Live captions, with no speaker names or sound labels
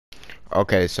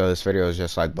Okay, so this video is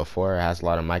just like before. It has a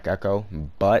lot of mic echo,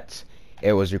 but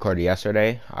it was recorded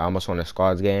yesterday. I almost won a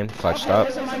squads game, clutched up,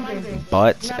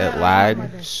 but it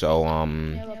lagged. So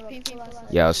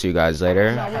yeah, I'll see you guys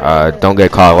later. Don't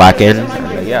get caught lacking.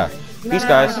 Yeah, peace,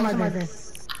 guys.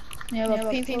 Yeah,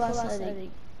 but painful aesthetic.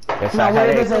 It's Now, a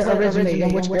where does headache. it originate?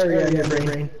 In which area of your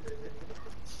brain?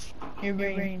 Your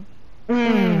brain.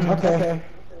 Okay.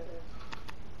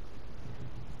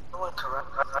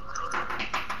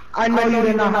 I know you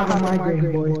did not have a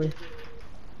migraine, boy.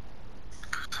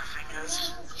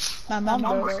 My mom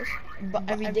does, but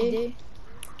every day.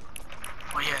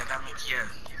 Oh yeah, that makes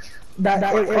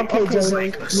Okay,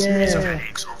 Joey. Yeah.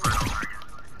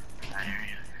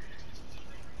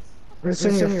 It's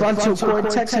in your frontal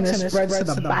cortex and it spreads to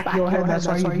the back of your head. That's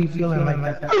why you be feeling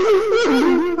like that.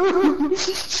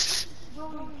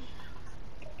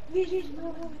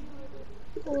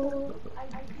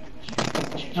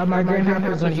 A migraine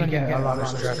happens when you get a lot of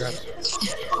stress.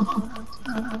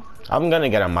 I'm gonna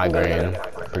get a migraine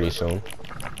pretty soon.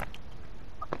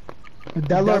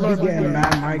 Della be getting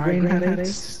mad migraine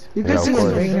headaches. You can see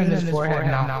his vein in his forehead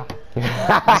now.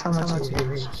 That's how much it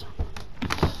is.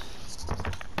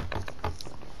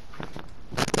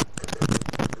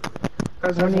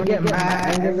 Because when you get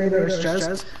mad, aggravated, or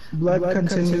stressed, blood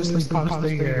continuously pumps through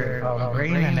your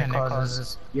brain and it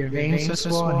causes your veins to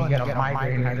swell and you get a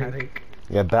migraine headache.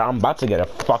 Yeah, but I'm about to get a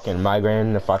fucking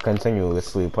migraine if I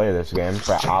continuously play this game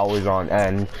for hours on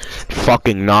end,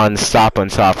 fucking non-stop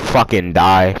until I fucking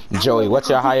die. Joey, what's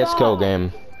your highest kill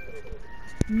game?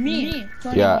 Me.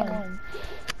 Yeah.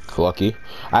 Lucky.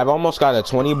 I've almost got a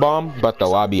 20 bomb, but the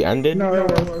lobby ended. No,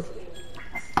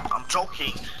 I'm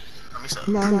joking. Let me say.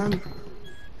 no.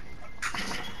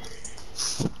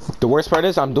 The worst part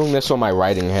is I'm doing this with my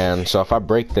writing hand, so if I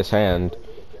break this hand...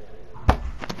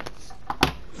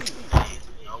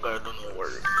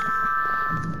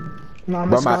 No,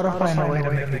 I'm just gotta find a way to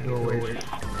make it go away.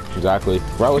 Exactly.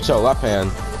 Right with your left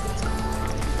hand.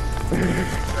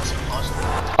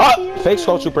 Ah! Fake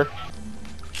skull trooper.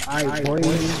 Alright, boys.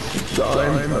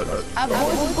 I'm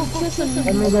going to kiss him.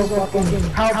 Let me go fucking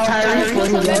help Tyrese when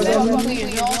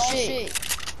he does shit.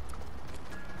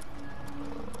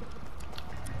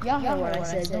 Y'all heard what I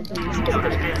said, don't please.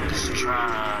 This is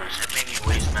trash. It made me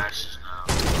waste matches now.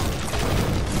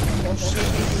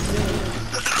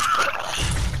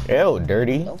 Ew,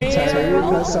 dirty.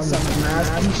 Tyrese does some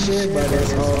nasty shit, but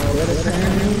it's all good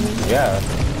apparently. Yeah.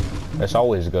 It's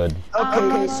always good.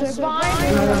 Okay, Survive.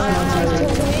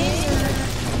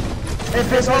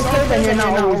 if it's okay, then you're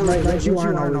not always right, but you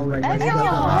aren't always right. I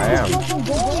am.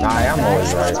 Nah, I am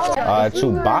always right.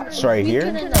 Two bots right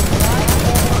here.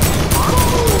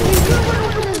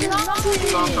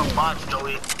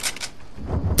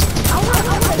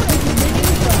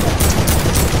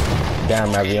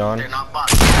 Damn, Evian. They're not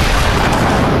bots.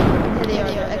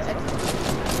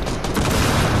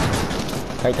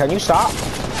 Hey, can you stop?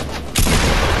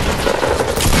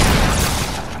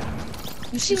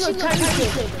 You see what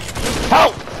Tyrese did?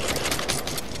 Help!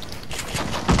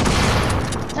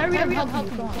 Tyrese help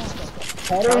you.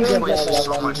 I wasted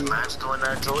so much match doing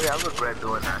that, Joey. I regret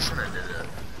doing that. Should have did it.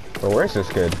 But where's this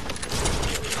kid?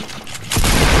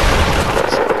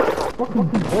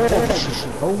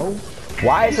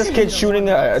 Why is this kid shooting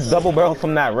a double barrel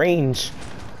from that range?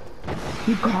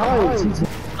 Because he's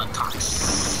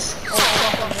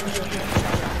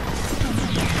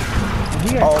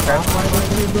Oh, okay.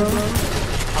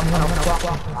 I'm gonna fuck.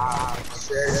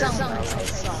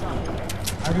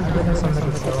 I just been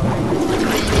somebody so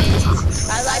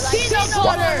I like peanut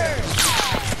butter.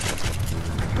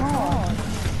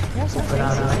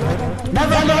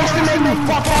 never underestimate me,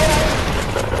 fucker!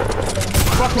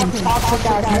 Fucking toxic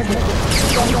ass nigga.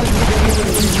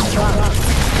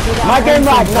 My game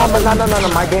lag! No,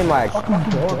 my game lag. Fucking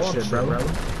bullshit, bro.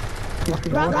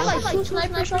 Bro, I got like 2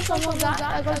 sniper shots on one guy.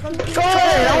 I got 2.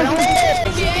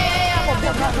 Yeah!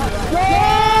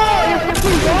 You're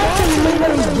fucking watching me,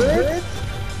 bitch!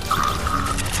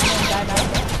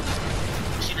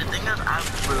 See, the thing is, I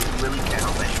really can't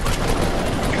help anybody.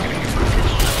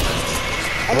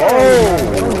 Whoa!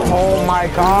 Oh my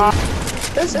god!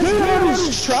 This game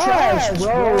is trash,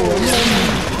 bro! Oh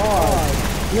my god!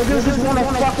 Niggas just wanna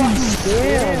fucking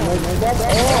scam, like, that's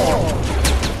all!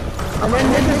 And then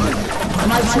niggas,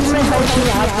 my teammate helped me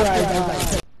after I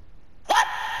died.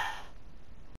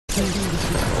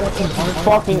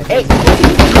 Fucking 8!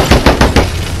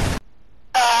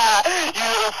 You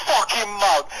fucking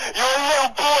mug! You're a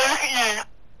little boy, look at you!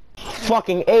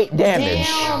 Fucking 8 damage!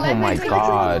 Oh my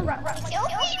god.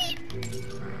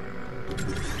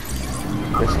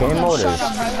 This game mode is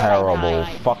terrible.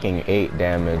 Fucking 8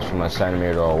 damage from a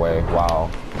centimeter away. Wow.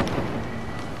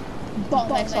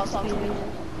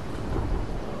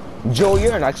 Joe,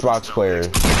 you're an Xbox player.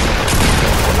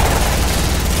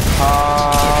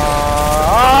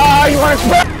 You want to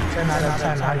spread? 10 out of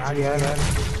 10 IGN.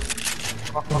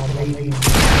 Fucking amazing.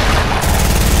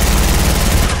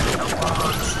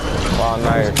 Wow,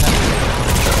 nice.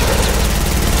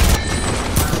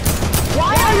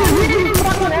 Why are you reading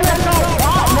fucking NFL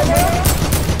bot, nigga?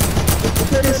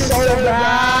 This is so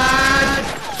bad.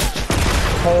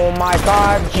 Oh my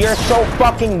god, you're so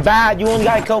fucking bad. You only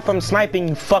got killed from sniping,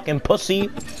 you fucking pussy.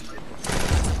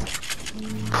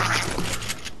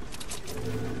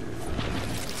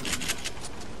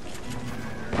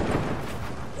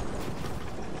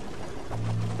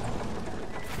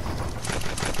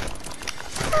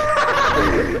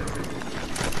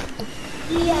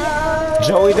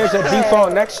 Joey, there's a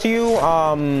default next to you.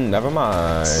 Never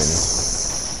mind.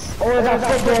 Oh, that's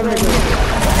football, nigga.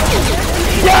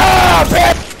 Yeah,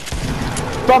 bitch!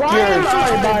 Fuck Why your. am I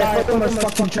fucking my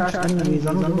fucking trash enemies? I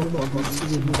don't give a fuck. I'm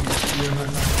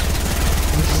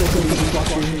sick of these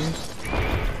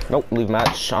fuckers. Nope, leave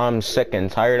match. I'm sick and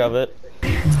tired of it. You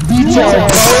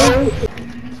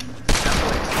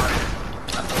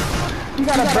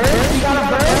got a bird? You got a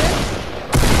bird?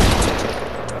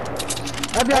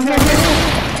 I'm here.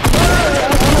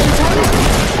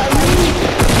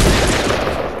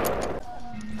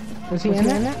 Is he in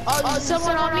there? Oh,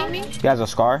 someone on me? He has a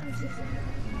scar.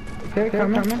 Okay,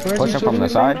 coming. Push him from the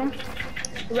side.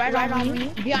 Right on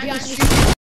me. Behind the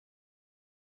street.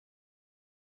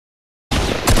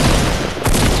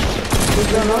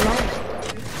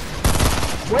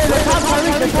 Wait, the top.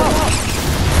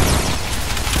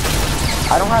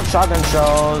 I don't have shotgun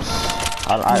shells.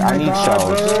 I need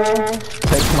shells.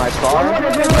 Take my scar.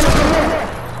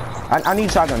 I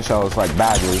need shotgun shells, like,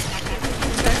 badly.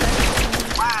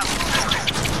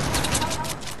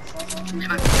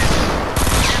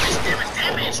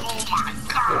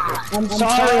 I'm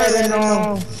sorry, I didn't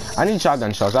know. I need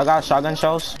shotgun shells. I got shotgun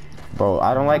shells. Bro,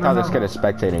 I don't like how this kid is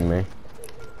spectating me.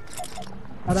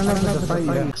 I don't know if it's a fight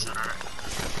yet.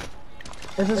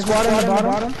 Is this squad on the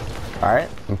bottom? Alright,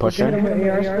 I'm pushing.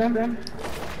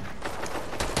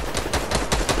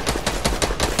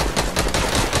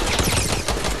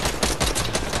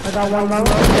 I got one.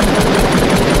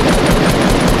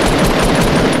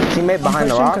 Teammate behind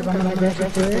the rock.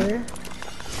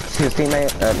 His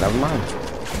teammate, never mind.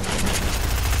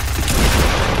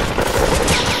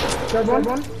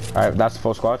 Alright, that's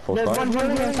full squad, full squad.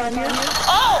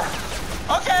 Oh!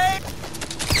 Okay!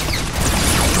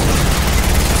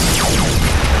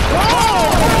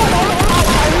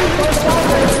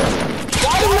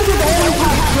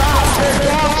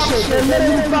 They're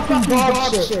literally fucking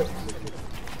dog shit.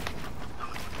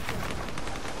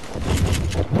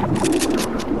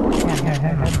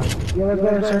 You ever go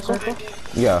to circle?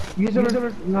 Yeah. Use it.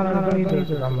 No, don't use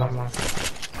it.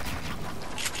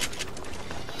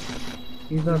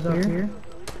 He's up here.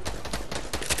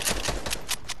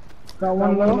 Got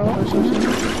one low.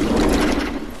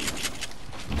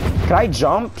 Can I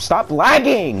jump? Stop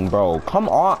lagging, bro. Come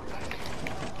on.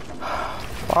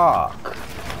 Fuck.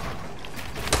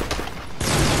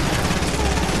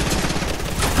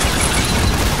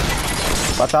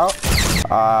 Watch out.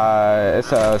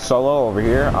 It's a solo over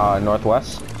here,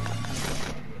 northwest.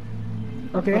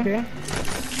 Okay.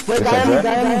 Wait, It's got a drip.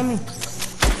 me.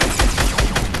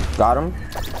 Got him.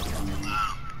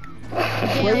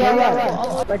 Where you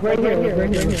at? Like right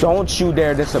here. Don't you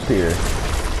dare disappear.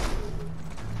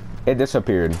 It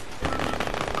disappeared.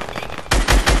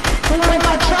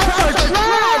 My traps are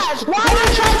trash! Why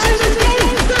are traps in this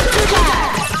game?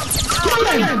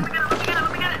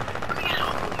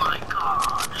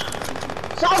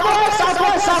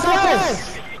 Southwest!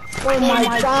 Oh my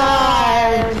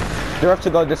god! You have to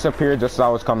go disappear just as I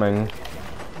was coming.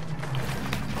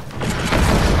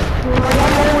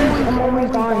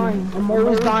 I'm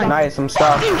always dying. Nice, I'm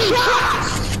stuck.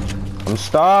 I'm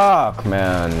stuck,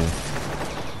 man.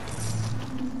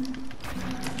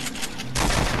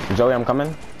 Joey, I'm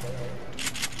coming.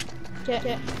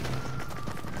 Yeah.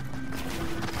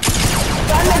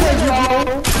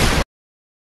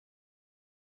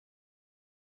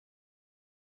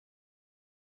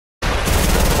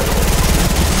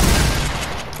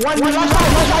 One side.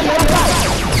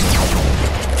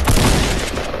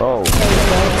 Oh.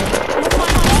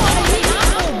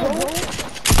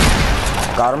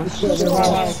 Got him.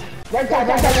 Right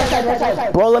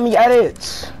side. Bro, let me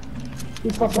edit.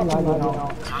 He's fucking lagging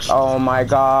out. Oh my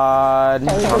god.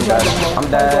 I'm dead. I'm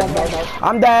dead.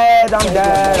 I'm dead. I'm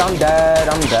dead. I'm dead.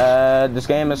 I'm dead. This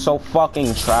game is so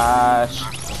fucking trash.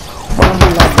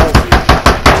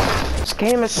 This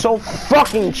game is so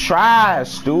fucking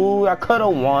trash, dude. I could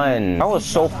have won. That was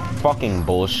so fucking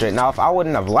bullshit. Now, if I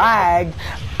wouldn't have lagged,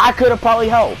 I could have probably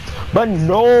helped. But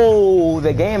no,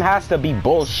 the game has to be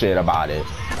bullshit about it.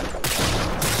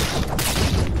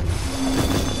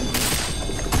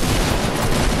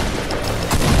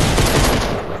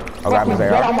 Oh, grab his AR.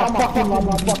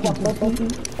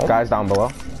 Guys down below.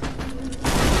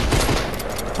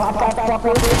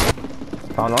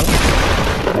 Found one.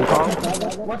 Wukong.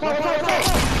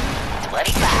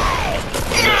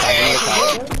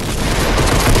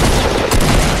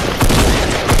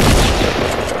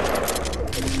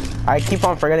 I keep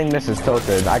on forgetting this is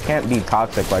tilted. I can't be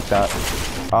toxic like that.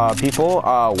 People,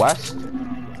 west.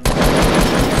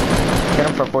 Hit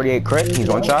him for 48 crit. He's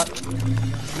one shot.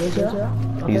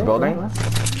 He's building.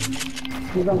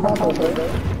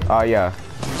 Yeah.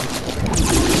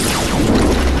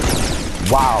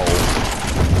 Wow.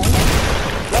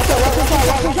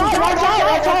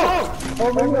 Watch out!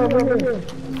 Over here.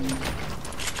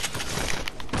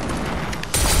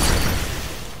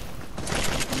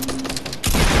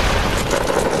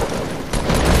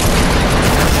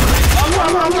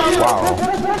 Wow.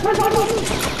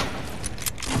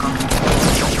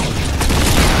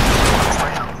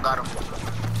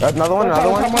 That's another one.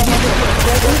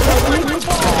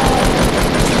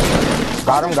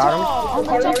 Got him.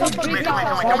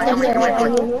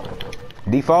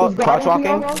 Default, crouch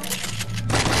walking.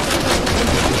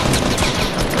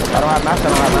 I don't have mask.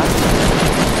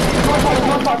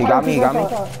 He got me.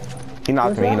 He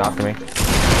knocked me.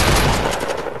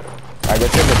 I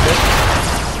get you.